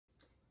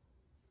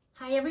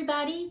Hi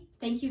everybody,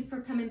 thank you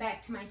for coming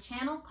back to my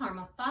channel,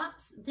 Karma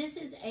Fox. This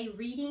is a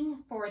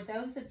reading for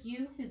those of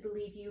you who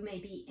believe you may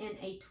be in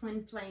a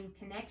twin flame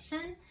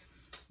connection.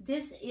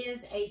 This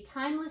is a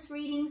timeless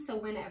reading, so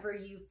whenever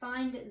you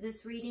find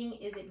this reading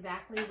is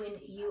exactly when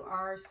you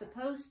are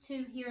supposed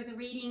to hear the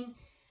reading.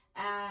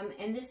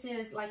 And this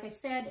is, like I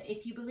said,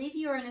 if you believe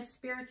you're in a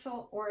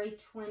spiritual or a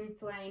twin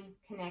flame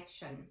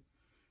connection.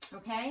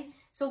 Okay,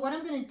 so what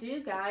I'm going to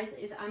do, guys,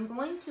 is I'm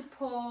going to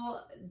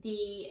pull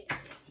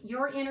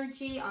your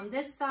energy on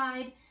this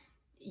side,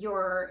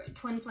 your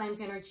twin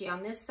flames energy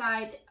on this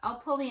side. I'll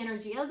pull the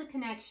energy of the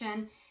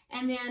connection,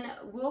 and then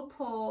we'll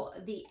pull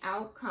the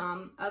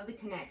outcome of the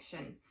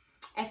connection.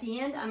 At the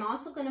end, I'm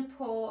also going to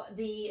pull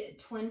the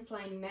twin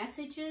flame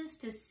messages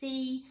to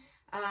see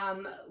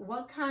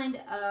what kind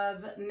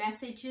of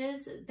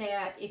messages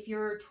that if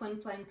your twin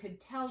flame could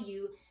tell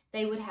you,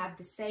 they would have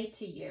to say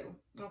to you.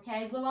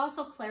 Okay, we'll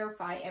also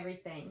clarify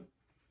everything.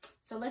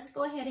 So let's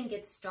go ahead and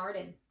get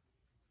started.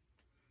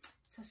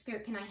 So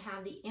Spirit, can I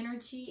have the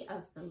energy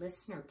of the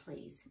listener,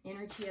 please?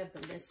 Energy of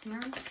the listener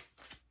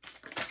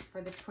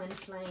for the twin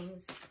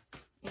flames.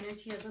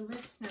 Energy of the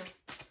listener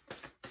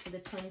for the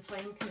twin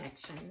flame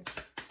connections.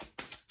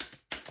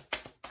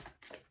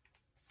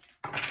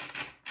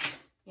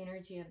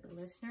 Energy of the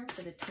listener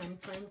for the twin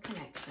flame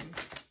connection.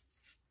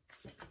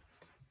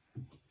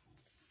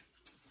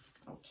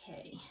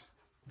 Okay.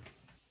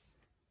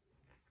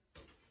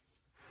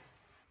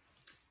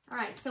 All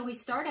right, so we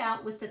start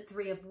out with the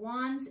Three of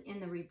Wands in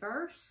the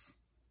reverse.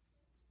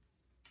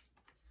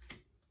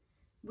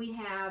 We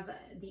have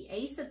the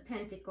Ace of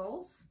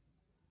Pentacles.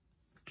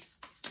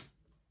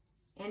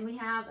 And we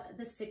have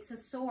the Six of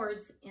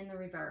Swords in the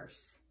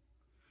reverse.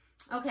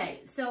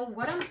 Okay, so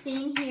what I'm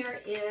seeing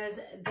here is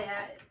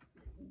that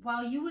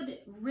while you would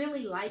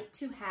really like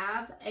to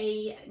have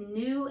a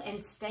new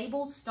and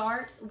stable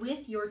start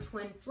with your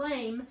twin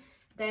flame,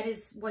 that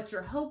is what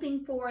you're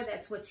hoping for,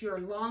 that's what you're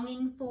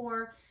longing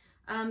for,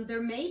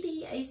 there may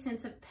be a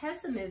sense of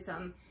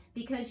pessimism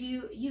because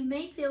you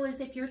may feel as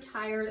if you're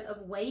tired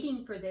of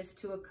waiting for this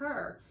to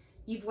occur.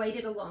 You've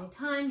waited a long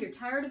time, you're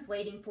tired of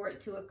waiting for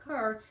it to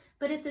occur,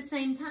 but at the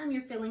same time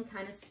you're feeling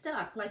kind of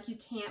stuck, like you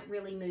can't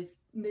really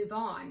move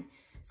on.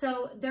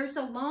 So there's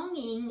a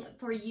longing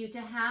for you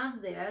to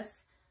have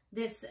this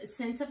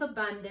sense of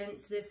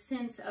abundance, this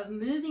sense of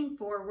moving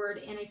forward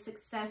in a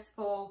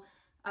successful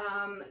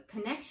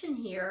connection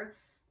here,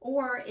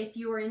 or if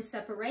you are in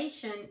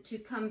separation, to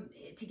come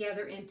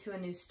together into a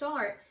new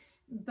start,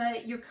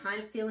 but you're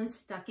kind of feeling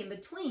stuck in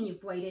between.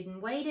 You've waited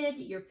and waited,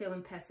 you're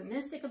feeling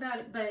pessimistic about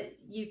it, but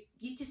you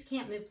just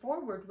can't move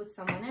forward with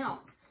someone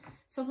else.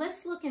 So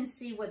let's look and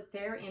see what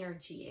their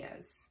energy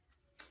is.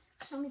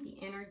 Show me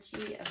the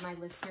energy of my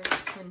listener's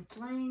twin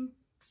flame.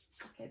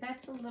 Okay,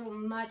 that's a little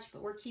much,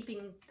 but we're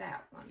keeping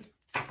that one.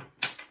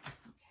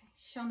 Okay,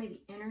 show me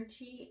the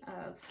energy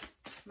of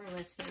my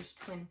listener's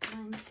twin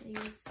flame,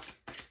 please.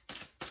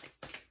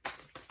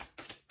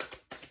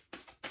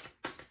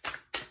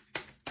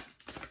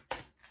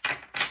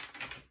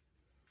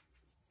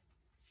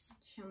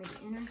 Show me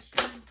the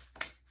energy.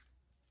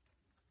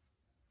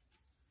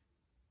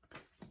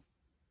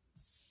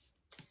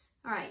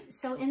 All right,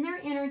 so in their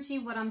energy,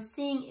 what I'm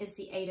seeing is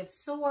the Eight of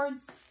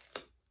Swords,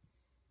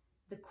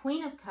 the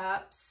Queen of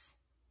Cups,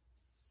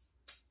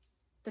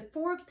 the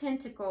Four of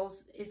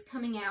Pentacles is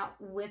coming out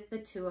with the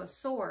Two of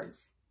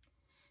Swords.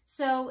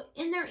 So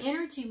in their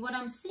energy, what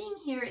I'm seeing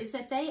here is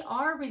that they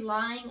are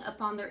relying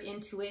upon their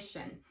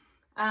intuition.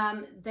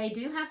 They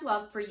do have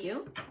love for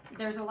you.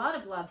 There's a lot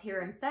of love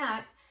here, in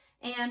fact,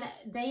 and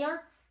they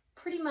are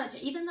pretty much,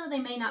 even though they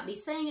may not be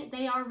saying it,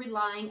 they are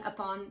relying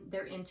upon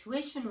their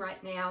intuition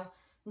right now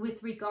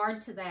with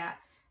regard to that.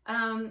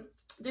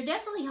 They're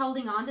definitely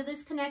holding on to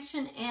this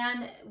connection,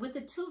 and with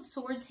the Two of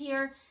Swords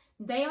here,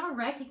 they are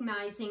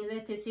recognizing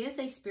that this is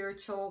a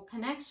spiritual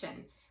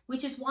connection,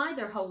 which is why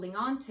they're holding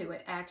on to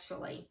it,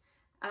 actually.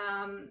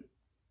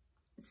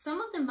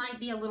 Some of them might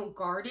be a little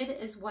guarded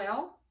as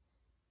well.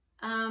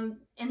 And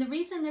the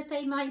reason that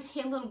they might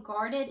be a little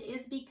guarded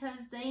is because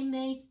they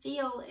may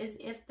feel as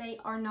if they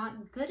are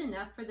not good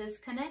enough for this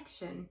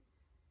connection.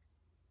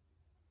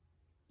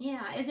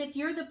 Yeah, as if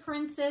you're the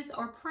princess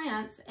or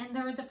prince and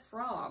they're the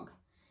frog.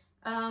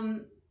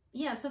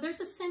 Yeah, so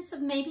there's a sense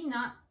of maybe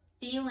not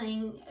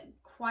feeling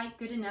quite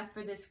good enough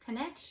for this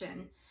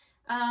connection.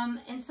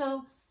 And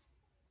so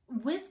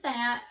with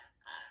that,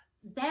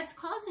 that's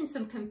causing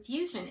some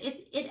confusion.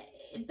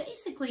 It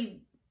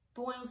basically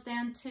boils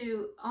down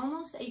to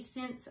almost a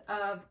sense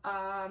of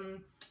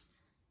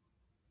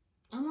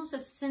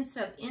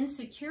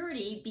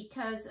insecurity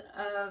because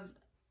of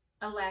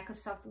a lack of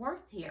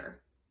self-worth here.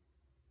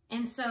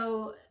 And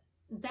so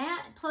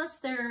that, plus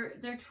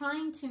they're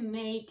trying to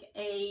make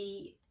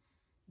a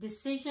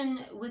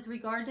decision with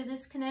regard to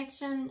this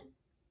connection,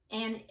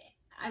 and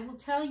I will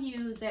tell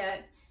you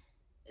that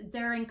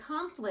they're in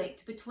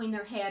conflict between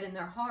their head and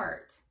their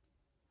heart.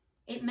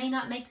 It may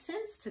not make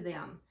sense to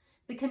them.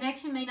 The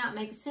connection may not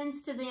make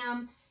sense to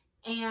them,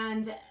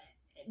 and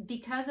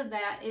because of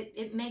that,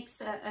 it makes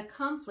a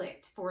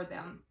conflict for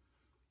them.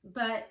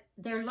 but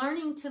they're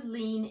learning to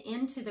lean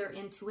into their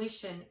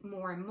intuition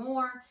more and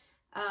more,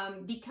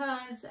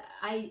 because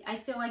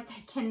I feel like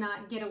they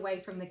cannot get away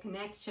from the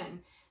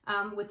connection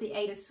with the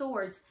Eight of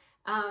Swords.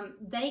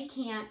 They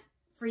can't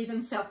free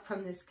themselves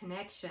from this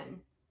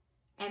connection,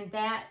 and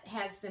that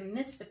has them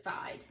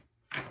mystified.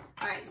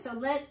 All right, so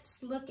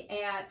let's look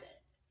at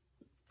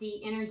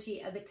the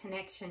energy of the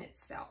connection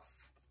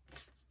itself.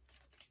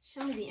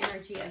 Show me the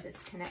energy of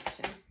this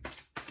connection.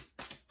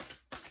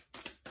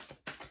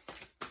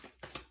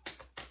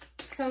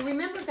 So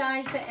remember,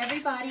 guys, that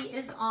everybody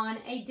is on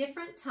a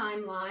different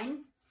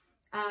timeline.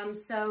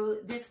 So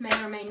this may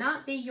or may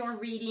not be your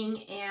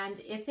reading, and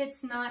if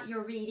it's not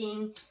your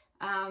reading,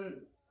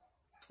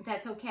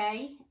 that's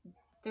okay.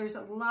 There's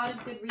a lot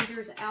of good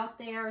readers out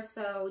there,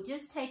 so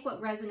just take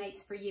what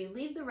resonates for you.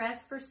 Leave the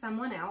rest for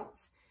someone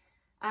else.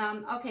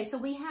 Okay, so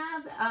we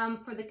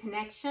have, for the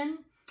connection,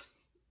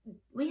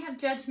 we have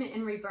Judgment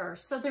in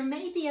reverse. So there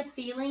may be a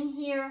feeling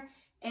here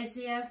as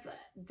if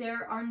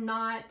there are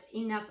not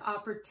enough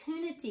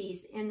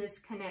opportunities in this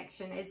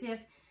connection, as if,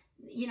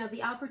 you know,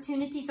 the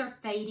opportunities are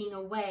fading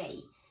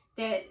away,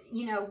 that,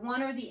 you know,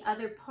 one or the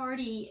other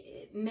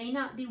party may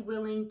not be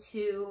willing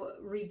to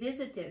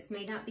revisit this,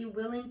 may not be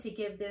willing to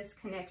give this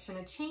connection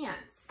a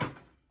chance.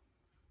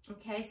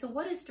 Okay, so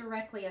what is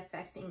directly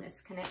affecting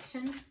this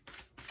connection?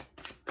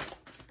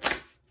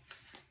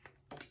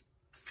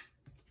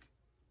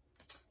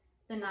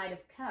 The Knight of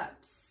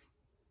Cups.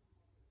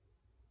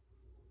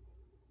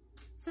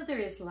 So there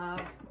is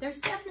love. There's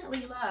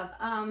definitely love.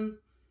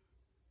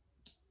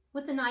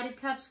 With the Knight of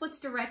Cups, what's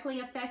directly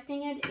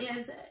affecting it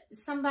is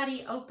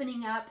somebody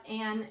opening up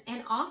and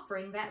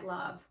offering that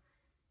love.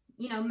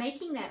 You know,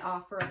 making that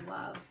offer of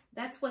love.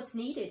 That's what's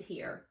needed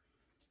here.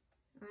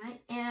 All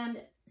right,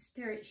 and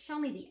Spirit, show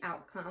me the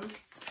outcome.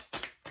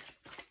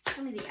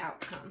 Show me the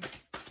outcome.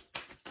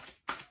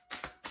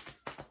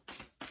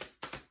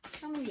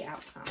 Show me the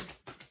outcome.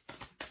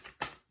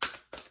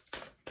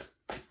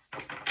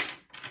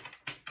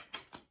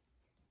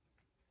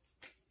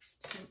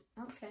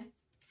 Okay.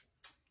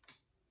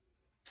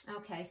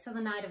 Okay, so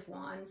the Knight of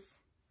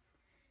Wands.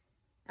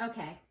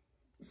 Okay,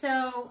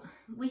 so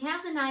we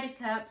have the Knight of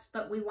Cups,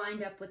 but we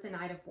wind up with the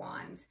Knight of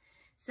Wands.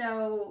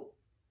 So,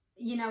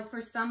 you know,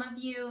 for some of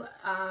you,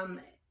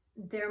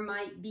 there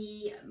might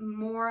be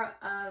more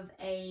of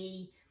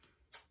a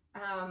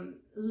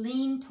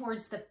lean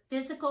towards the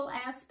physical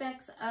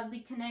aspects of the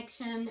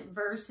connection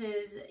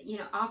versus, you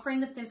know, offering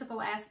the physical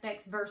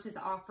aspects versus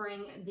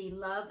offering the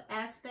love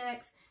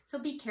aspects. So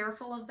be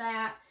careful of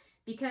that,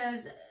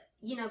 because,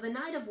 you know, the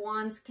Knight of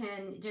Wands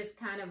can just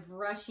kind of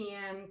rush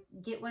in,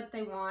 get what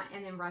they want,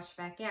 and then rush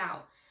back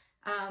out.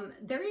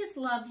 There is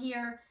love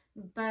here,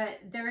 but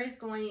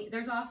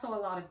there's also a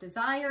lot of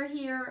desire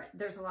here.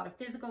 There's a lot of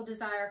physical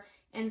desire.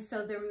 And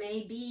so there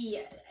may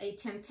be a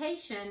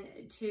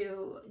temptation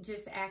to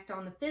just act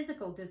on the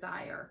physical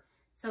desire.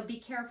 So be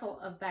careful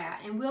of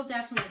that. And we'll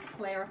definitely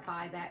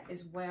clarify that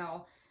as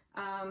well.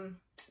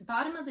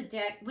 Bottom of the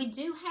deck, we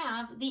do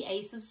have the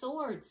Ace of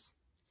Swords.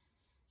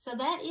 So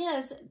that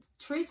is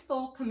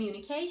truthful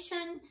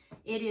communication.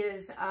 It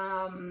is,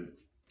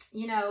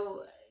 you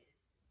know,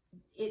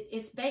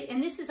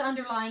 and this is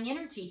underlying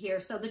energy here.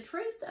 So the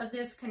truth of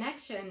this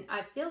connection,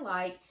 I feel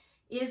like,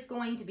 is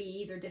going to be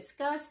either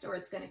discussed or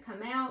it's going to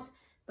come out.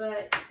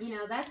 But, you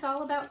know, that's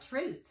all about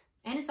truth.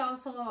 And it's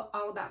also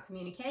all about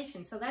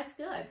communication. So that's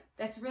good.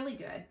 That's really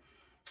good.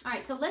 All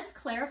right, so let's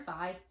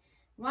clarify.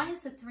 Why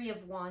is the Three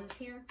of Wands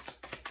here?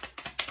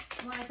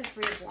 Why is the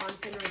Three of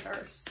Wands in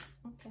reverse?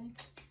 Okay.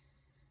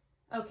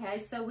 Okay,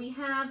 so we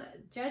have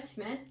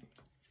Judgment.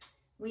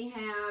 We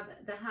have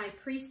the High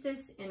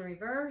Priestess in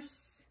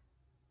reverse.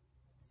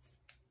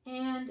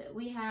 And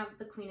we have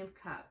the Queen of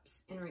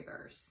Cups in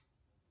reverse.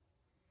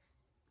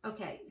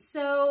 Okay,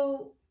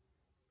 so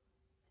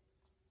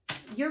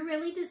you're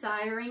really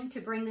desiring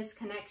to bring this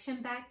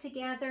connection back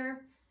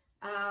together.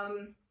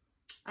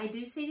 I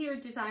do see that you're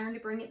desiring to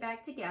bring it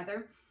back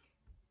together,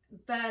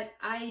 but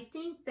I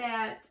think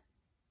that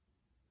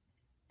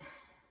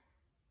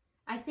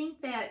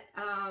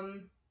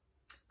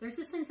there's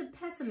a sense of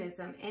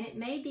pessimism, and it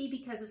may be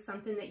because of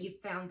something that you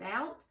found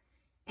out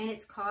and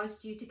it's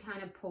caused you to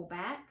kind of pull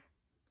back.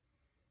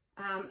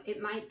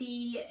 It might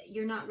be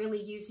you're not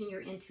really using your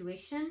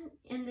intuition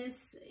in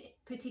this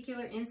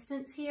particular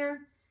instance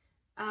here.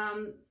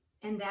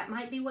 And that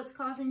might be what's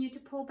causing you to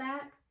pull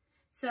back.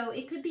 So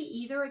it could be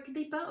either, it could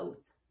be both.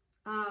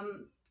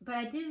 But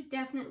I do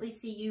definitely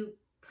see you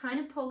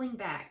kind of pulling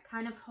back,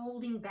 kind of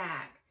holding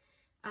back.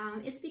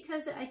 It's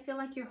because I feel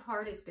like your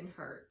heart has been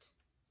hurt.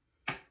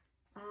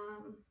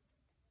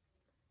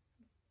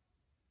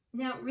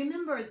 Now,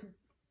 remember,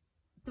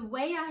 the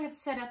way I have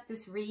set up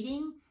this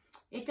reading,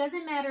 it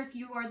doesn't matter if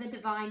you are the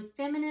divine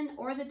feminine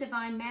or the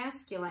divine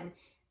masculine.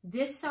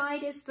 This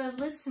side is the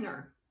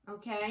listener,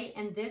 okay?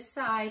 And this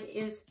side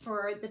is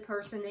for the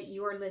person that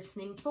you are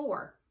listening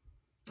for,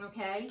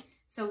 okay?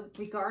 So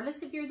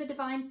regardless if you're the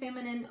divine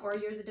feminine or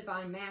you're the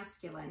divine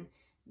masculine,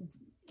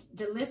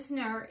 the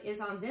listener is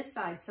on this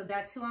side. So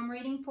that's who I'm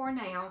reading for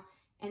now.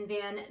 and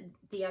then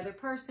the other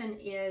person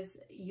is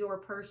your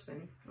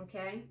person,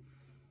 okay?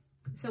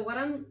 So what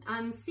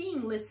I'm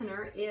seeing,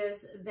 listener,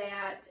 is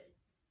that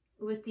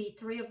with the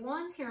Three of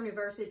Wands here in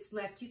reverse, it's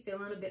left you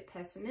feeling a bit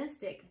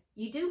pessimistic.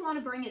 You do want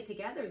to bring it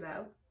together,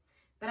 though,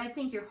 but I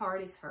think your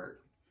heart is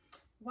hurt.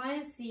 Why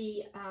is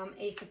the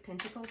Ace of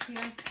Pentacles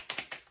here?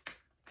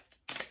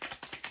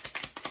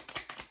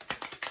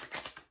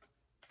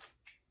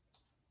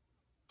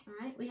 All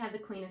right, we have the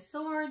Queen of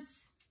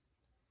Swords,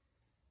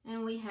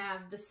 and we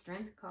have the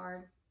Strength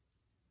card.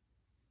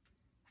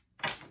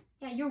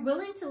 Yeah, you're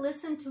willing to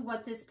listen to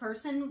what this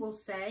person will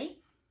say,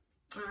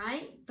 all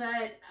right?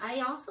 But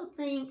I also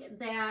think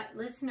that,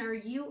 listener,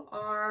 you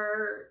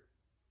are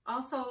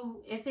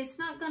also, if it's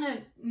not going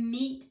to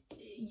meet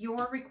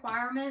your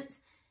requirements,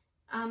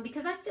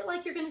 because I feel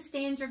like you're going to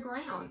stand your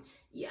ground.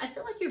 I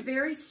feel like you're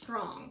very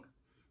strong.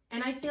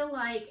 And I feel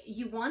like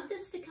you want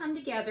this to come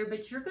together,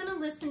 but you're going to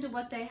listen to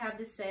what they have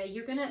to say.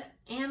 You're going to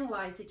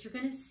analyze it. You're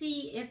going to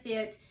see if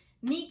it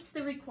meets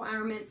the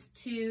requirements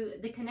to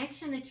the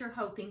connection that you're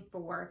hoping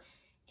for.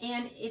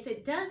 And if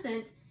it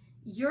doesn't,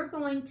 you're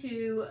going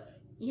to,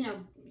 you know,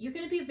 you're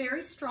going to be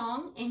very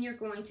strong and you're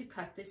going to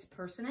cut this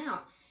person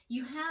out.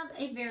 You have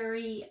a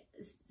very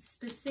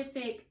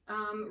specific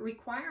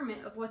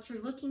requirement of what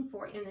you're looking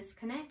for in this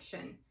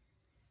connection.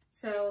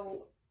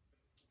 So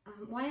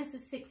why is the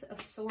Six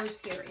of Swords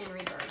here in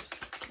reverse?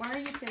 Why are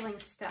you feeling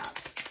stuck?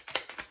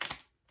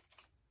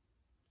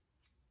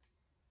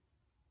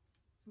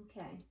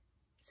 Okay,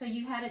 so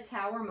you had a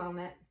Tower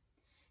moment.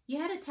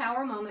 You had a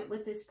Tower moment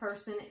with this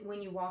person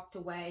when you walked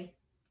away.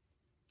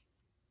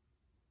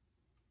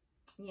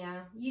 Yeah,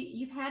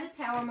 you've had a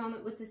Tower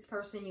moment with this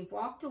person. You've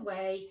walked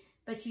away,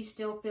 but you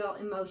still feel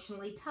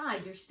emotionally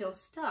tied. You're still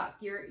stuck.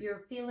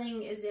 You're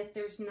feeling as if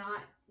there's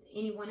not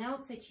anyone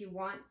else that you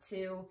want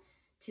to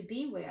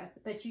be with.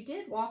 But you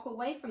did walk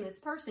away from this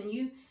person.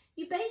 You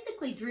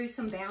basically drew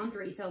some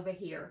boundaries over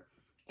here.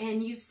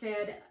 And you've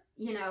said,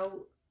 you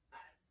know,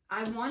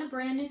 I want a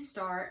brand new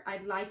start.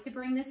 I'd like to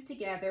bring this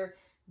together,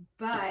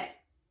 but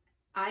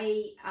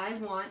I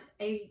want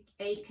a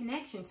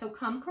connection. So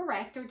come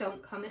correct or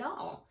don't come at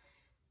all.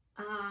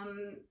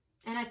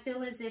 And I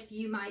feel as if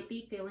you might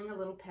be feeling a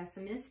little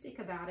pessimistic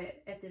about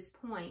it at this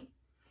point.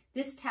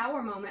 This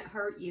Tower moment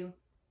hurt you.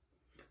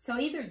 So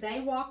either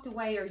they walked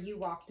away or you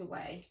walked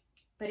away.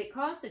 But it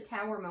caused a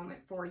Tower moment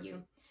for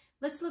you.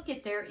 Let's look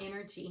at their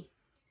energy.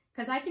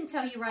 Because I can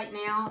tell you right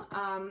now,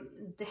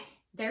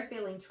 they're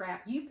feeling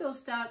trapped. You feel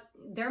stuck.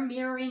 They're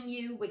mirroring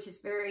you, which is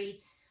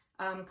very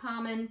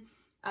common.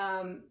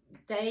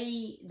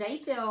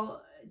 They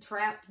feel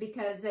trapped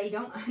because they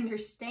don't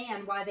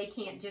understand why they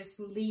can't just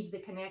leave the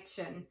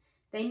connection.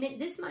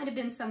 This might have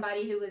been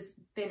somebody who has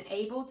been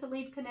able to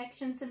leave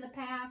connections in the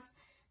past,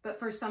 but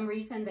for some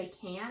reason they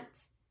can't,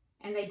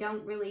 and they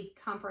don't really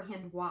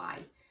comprehend why.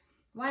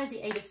 Why is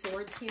the Eight of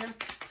Swords here?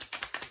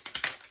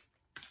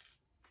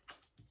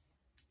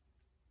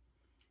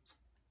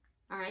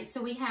 All right,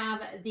 so we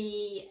have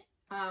the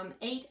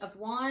Eight of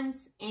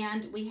Wands,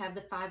 and we have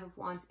the Five of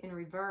Wands in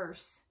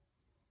reverse.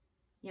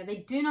 Yeah, they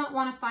do not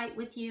want to fight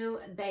with you.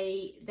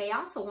 They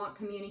also want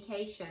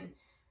communication.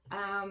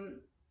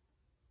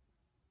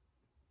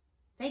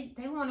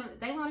 They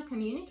want to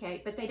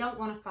communicate, but they don't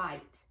want to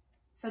fight.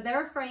 So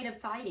they're afraid of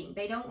fighting.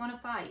 They don't want to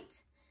fight.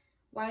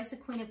 Why is the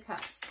Queen of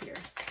Cups here?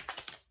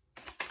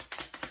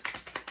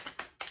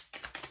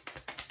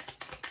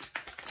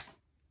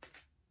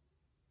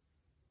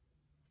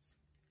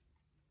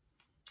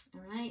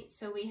 All right,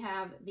 so we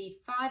have the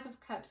Five of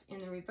Cups in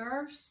the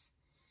reverse,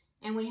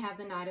 and we have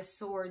the Knight of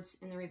Swords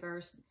in the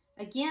reverse.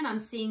 Again, I'm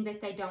seeing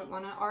that they don't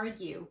want to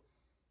argue.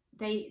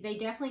 They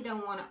definitely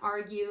don't want to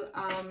argue.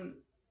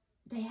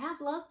 They have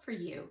love for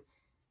you.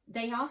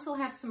 They also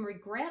have some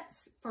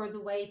regrets for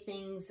the way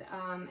things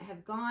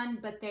have gone,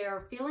 but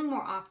they're feeling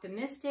more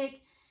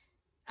optimistic.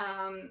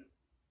 Yeah,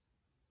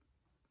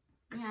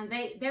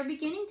 they're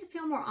beginning to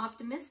feel more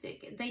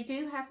optimistic. They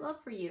do have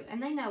love for you,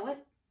 and they know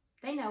it.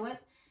 They know it.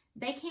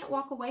 They can't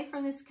walk away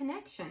from this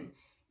connection.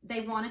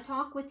 They want to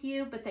talk with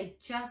you, but they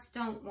just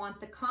don't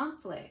want the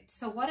conflict.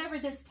 So whatever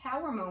this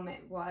Tower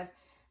moment was,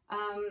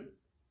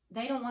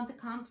 they don't want the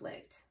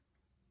conflict.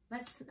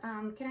 Let's,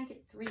 can I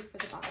get 3 for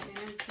the bottom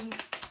energy?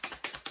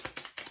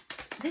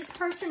 This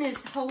person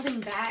is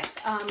holding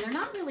back. They're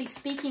not really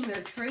speaking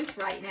their truth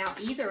right now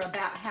either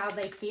about how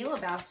they feel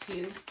about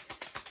you.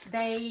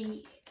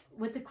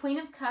 With the Queen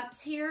of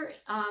Cups here,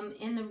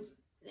 and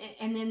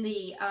then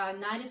the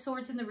Knight of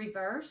Swords in the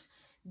reverse,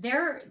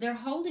 they're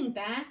holding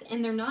back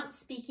and they're not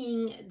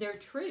speaking their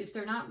truth.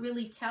 They're not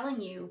really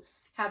telling you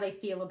how they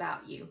feel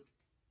about you.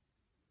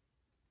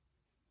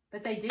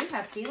 But they do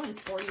have feelings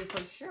for you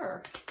for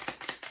sure.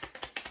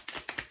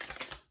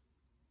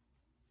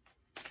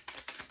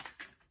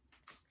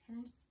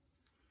 Okay.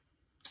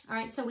 All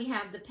right, so we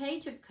have the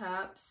Page of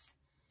Cups,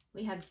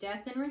 we have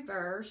Death in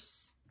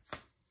reverse,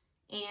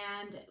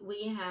 and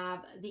we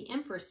have the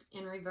Empress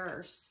in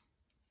reverse.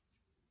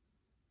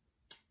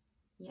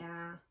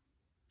 Yeah.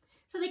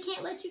 So they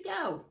can't let you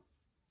go.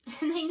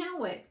 And they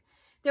know it.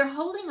 They're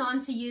holding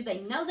on to you.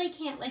 They know they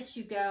can't let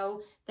you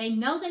go. They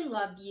know they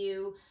love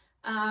you.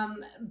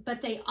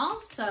 But they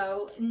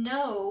also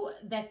know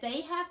that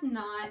they have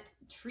not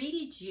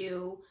treated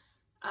you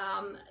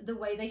the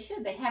way they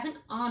should. They haven't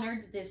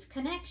honored this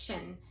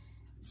connection.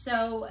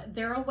 So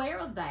they're aware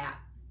of that.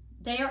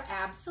 They are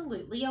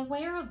absolutely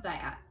aware of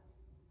that.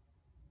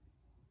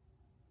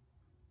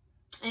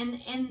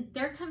 And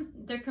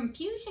their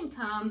confusion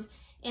comes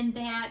in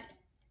that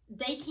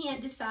they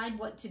can't decide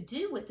what to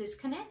do with this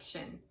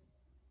connection.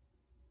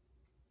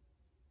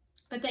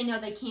 But they know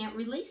they can't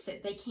release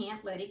it. They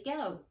can't let it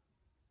go.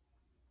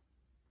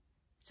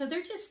 So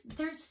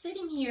they're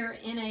sitting here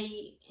in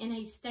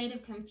a state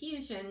of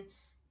confusion,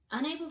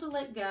 unable to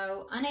let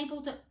go,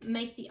 unable to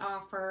make the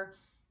offer,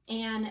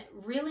 and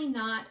really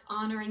not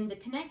honoring the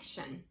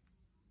connection.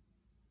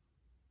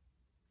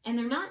 And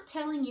they're not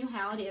telling you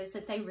how it is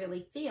that they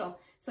really feel.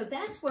 So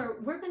that's where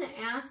we're going to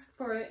ask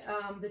for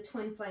the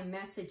twin flame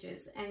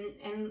messages,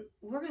 and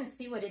we're going to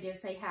see what it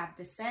is they have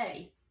to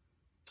say.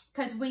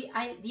 Because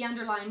the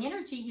underlying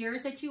energy here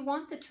is that you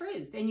want the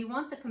truth and you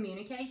want the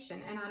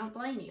communication, and I don't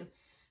blame you.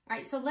 All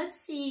right, so let's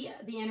see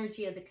the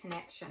energy of the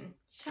connection.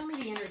 Show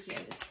me the energy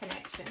of this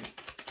connection.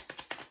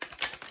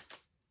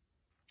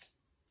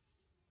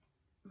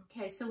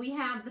 Okay, so we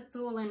have the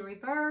Fool in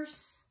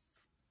reverse,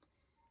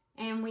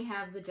 and we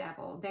have the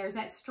Devil. There's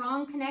that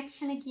strong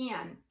connection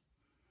again.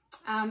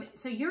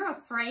 So you're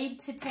afraid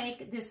to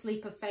take this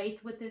leap of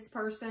faith with this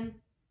person.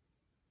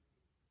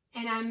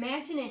 And I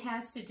imagine it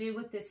has to do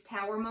with this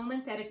Tower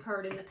moment that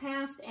occurred in the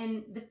past,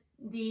 and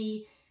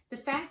the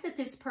fact that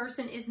this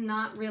person is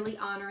not really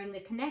honoring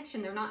the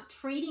connection. They're not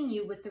treating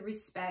you with the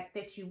respect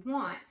that you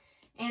want.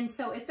 And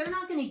so if they're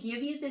not going to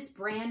give you this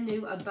brand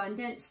new,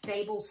 abundant,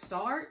 stable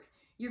start,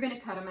 you're going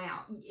to cut them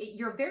out.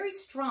 You're very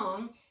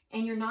strong,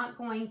 and you're not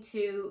going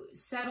to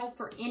settle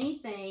for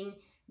anything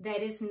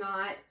that is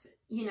not,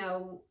 you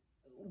know,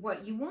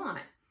 what you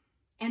want.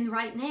 And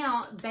right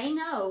now, they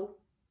know,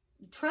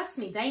 trust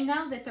me, they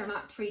know that they're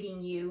not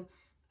treating you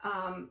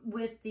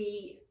with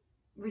the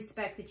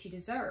respect that you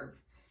deserve.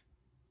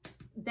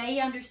 They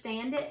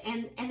understand it,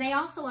 and they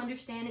also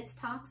understand it's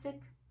toxic.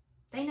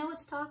 They know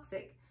it's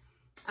toxic.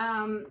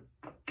 That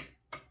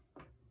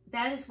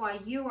is why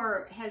you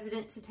are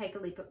hesitant to take a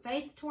leap of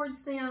faith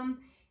towards them,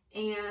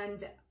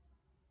 and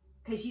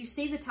because you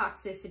see the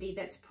toxicity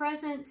that's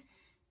present,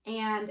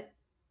 and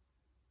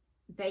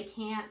they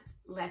can't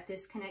let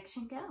this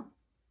connection go.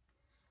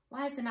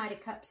 Why is the Knight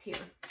of Cups here?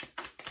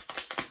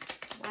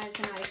 Why is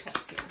the Knight of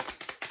Cups here?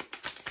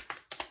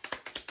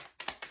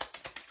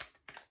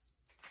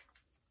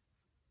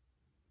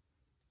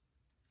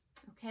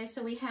 Okay,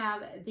 so we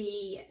have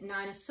the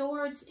Nine of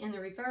Swords in the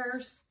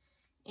reverse,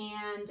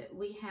 and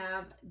we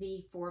have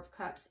the Four of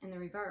Cups in the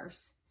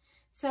reverse.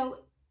 So,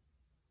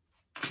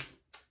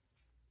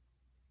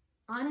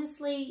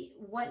 honestly,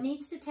 what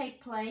needs to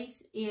take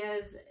place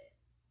is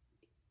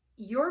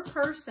your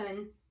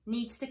person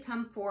needs to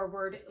come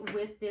forward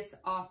with this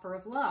offer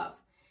of love.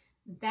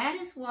 That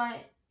is what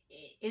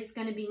is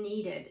going to be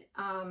needed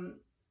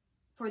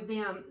for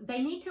them.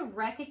 They need to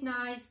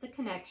recognize the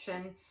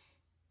connection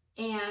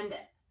and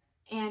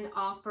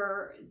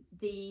offer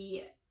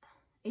the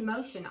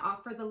emotion,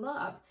 offer the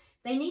love.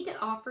 They need to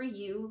offer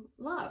you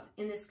love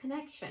in this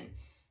connection.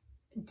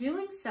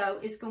 Doing so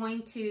is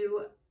going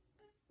to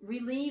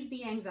relieve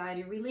the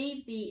anxiety,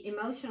 relieve the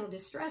emotional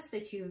distress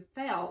that you've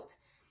felt,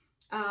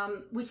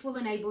 which will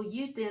enable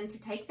you then to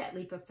take that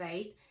leap of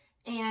faith.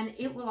 And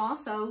it will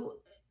also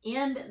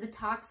end the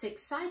toxic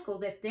cycle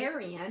that they're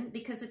in,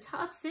 because the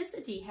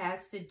toxicity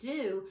has to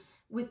do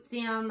with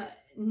them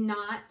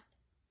not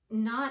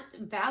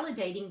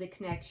validating the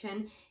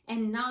connection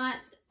and not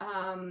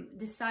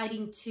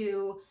deciding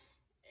to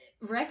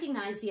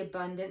recognize the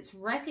abundance,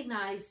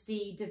 recognize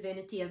the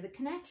divinity of the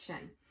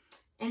connection.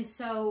 And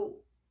so,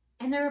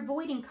 and they're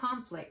avoiding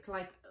conflict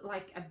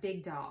like a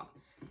big dog.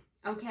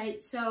 Okay,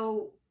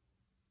 so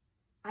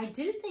I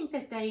do think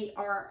that they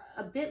are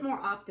a bit more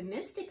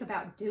optimistic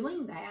about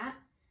doing that,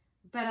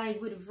 but I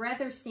would have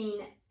rather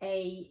seen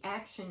a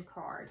action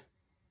card.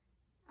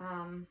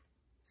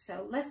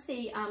 So let's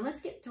see, let's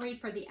get 3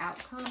 for the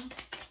outcome.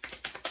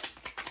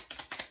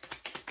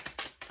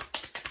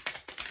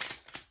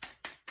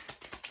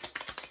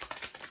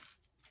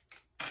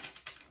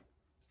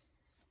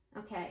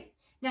 Okay,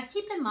 now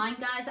keep in mind,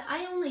 guys,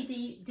 I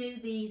only do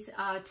these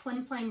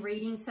twin flame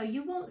readings, so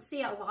you won't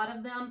see a lot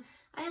of them.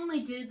 I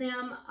only do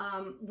them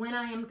when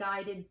I am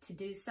guided to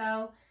do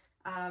so.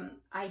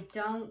 I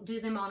don't do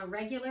them on a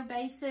regular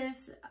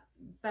basis,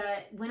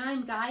 but when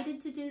I'm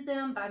guided to do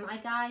them by my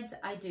guides,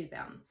 I do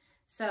them.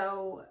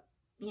 So,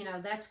 you know,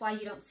 that's why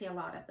you don't see a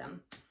lot of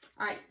them.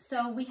 All right,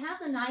 so we have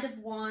the Knight of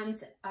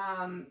Wands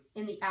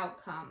in the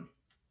outcome.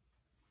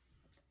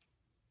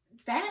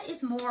 That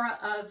is more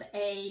of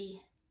a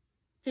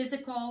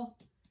physical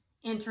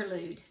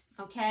interlude,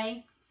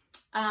 okay?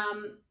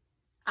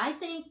 I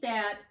think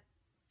that,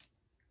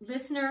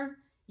 listener,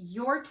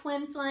 your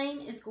twin flame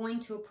is going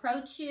to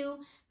approach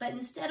you, but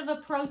instead of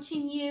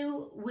approaching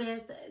you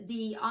with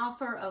the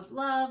offer of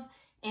love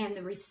and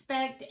the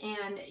respect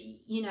and,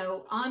 you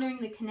know, honoring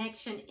the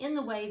connection in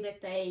the way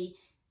that they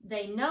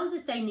know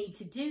that they need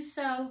to do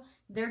so,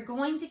 they're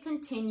going to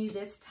continue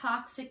this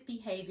toxic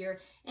behavior,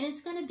 and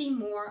it's going to be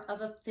more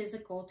of a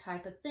physical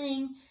type of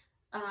thing,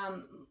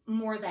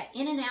 more that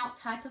in and out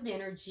type of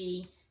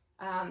energy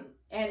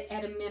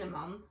at a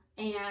minimum.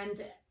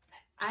 And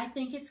I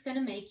think it's going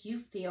to make you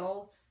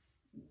feel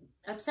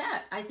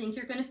upset. I think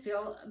you're going to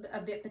feel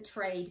a bit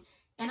betrayed.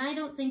 And I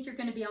don't think you're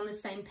going to be on the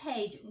same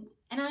page.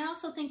 And I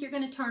also think you're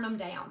going to turn them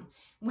down.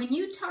 When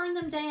you turn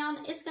them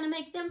down, it's going to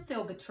make them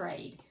feel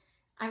betrayed,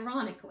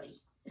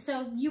 ironically.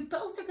 So you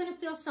both are going to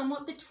feel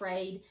somewhat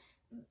betrayed.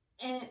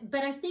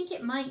 But I think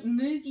it might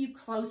move you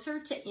closer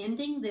to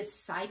ending this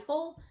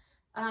cycle.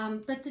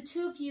 But the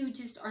two of you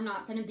just are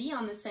not going to be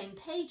on the same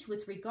page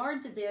with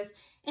regard to this.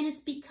 And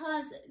it's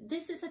because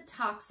this is a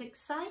toxic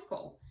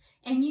cycle.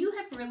 And you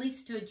have really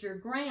stood your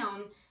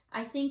ground.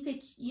 I think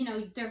that, you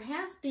know, there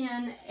has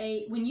been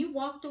when you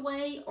walked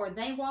away or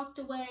they walked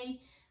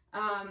away,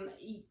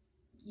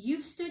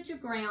 you've stood your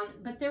ground,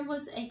 but there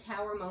was a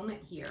tower moment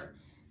here,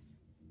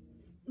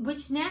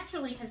 which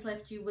naturally has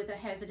left you with a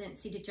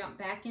hesitancy to jump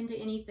back into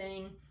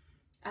anything.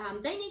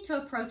 They need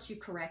to approach you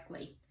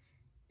correctly.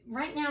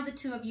 Right now, the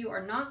two of you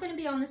are not going to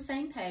be on the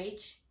same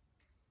page.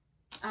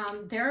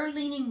 They're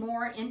leaning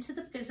more into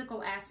the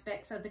physical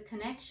aspects of the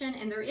connection,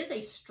 and there is a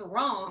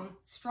strong,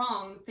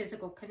 strong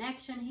physical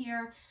connection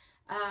here.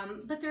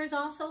 But there's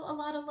also a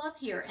lot of love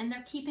here, and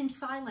they're keeping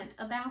silent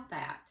about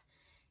that.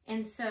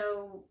 And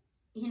so,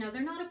 you know,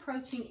 they're not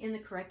approaching in the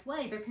correct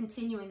way. They're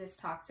continuing this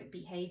toxic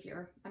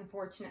behavior,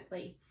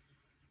 unfortunately.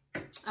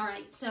 All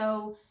right,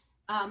 so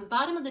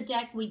bottom of the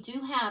deck, we do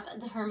have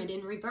the Hermit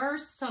in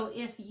reverse. So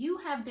if you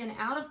have been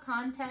out of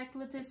contact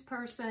with this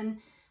person,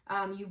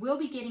 you will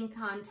be getting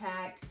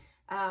contact.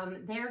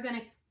 They're going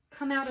to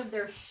come out of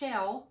their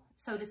shell,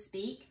 so to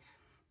speak.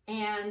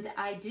 And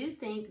I do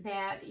think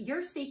that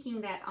you're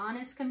seeking that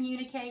honest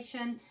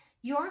communication.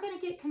 You are going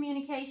to get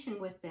communication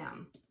with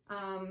them.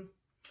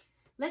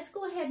 Let's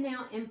go ahead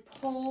now and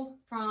pull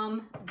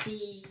from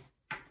the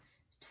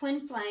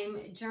Twin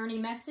Flame Journey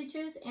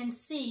messages and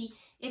see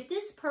if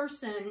this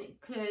person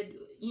could,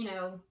 you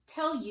know,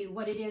 tell you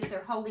what it is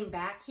they're holding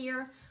back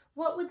here.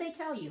 What would they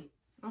tell you?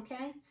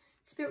 Okay?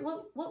 Spirit,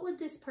 what would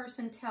this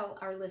person tell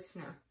our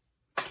listener?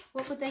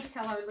 What would they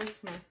tell our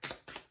listener?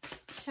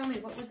 Show me,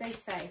 what would they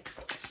say?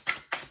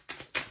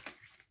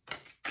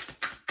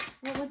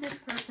 What would this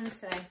person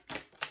say?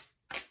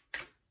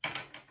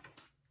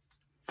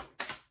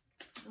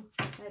 Oh,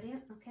 is that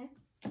it? Okay.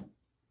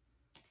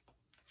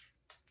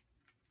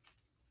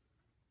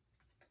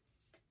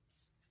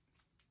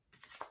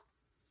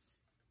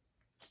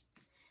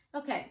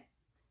 Okay,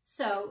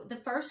 so the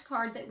first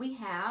card that we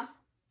have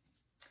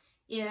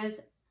is,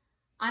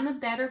 I'm a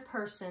better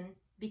person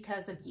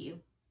because of you.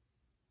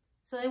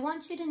 So they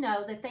want you to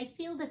know that they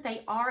feel that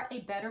they are a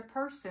better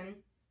person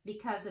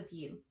because of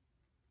you.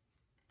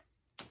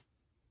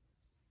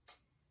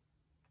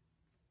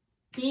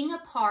 Being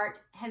apart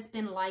has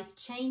been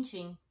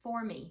life-changing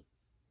for me.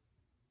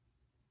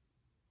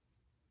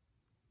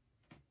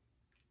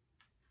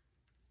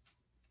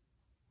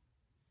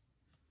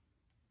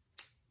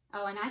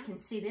 Oh, and I can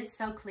see this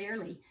so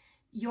clearly.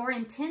 Your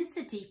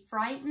intensity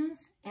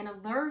frightens and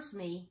allures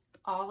me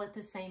all at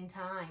the same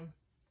time.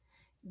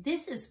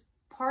 This is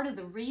part of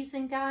the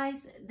reason,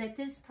 guys, that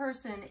this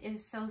person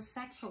is so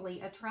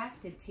sexually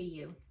attracted to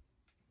you.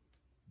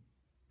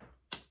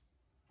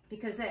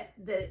 Because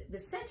the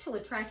sexual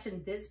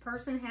attraction this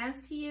person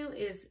has to you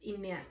is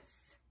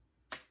immense.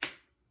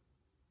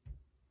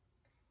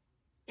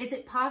 Is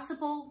it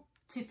possible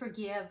to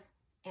forgive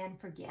and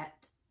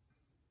forget?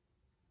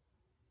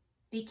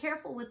 Be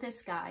careful with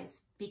this,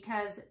 guys,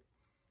 because,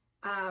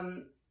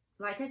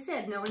 like I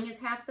said, knowing is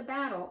half the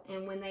battle.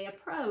 And when they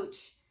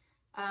approach,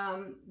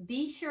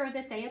 be sure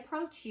that they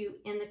approach you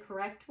in the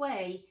correct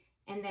way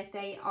and that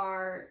they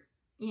are,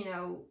 you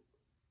know,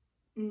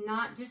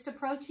 not just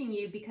approaching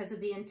you because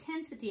of the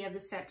intensity of the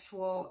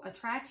sexual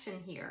attraction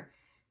here.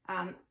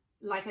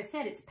 Like I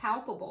said, it's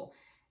palpable.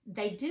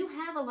 They do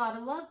have a lot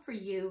of love for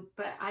you,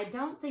 but I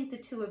don't think the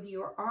two of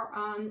you are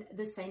on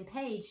the same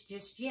page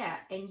just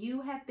yet. And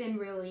you have been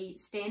really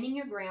standing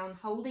your ground,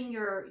 holding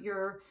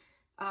your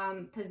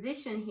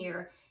position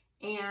here.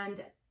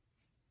 And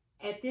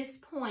at this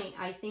point,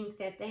 I think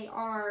that they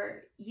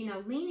are, you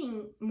know,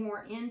 leaning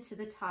more into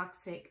the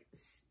toxic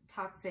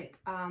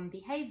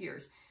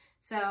behaviors.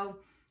 So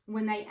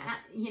when they,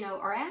 you know,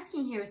 are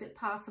asking here, is it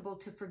possible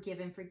to forgive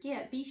and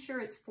forget? Be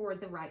sure it's for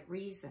the right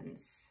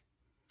reasons.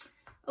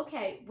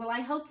 Okay, well, I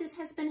hope this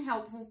has been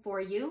helpful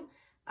for you.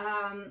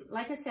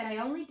 Like I said, I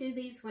only do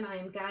these when I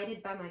am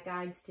guided by my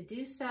guides to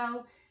do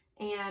so.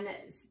 And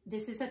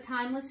this is a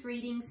timeless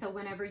reading, so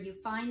whenever you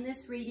find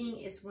this reading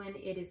is when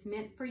it is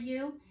meant for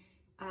you.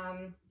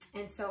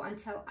 And so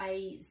until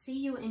I see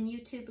you in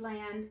YouTube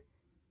land,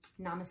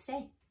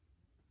 namaste.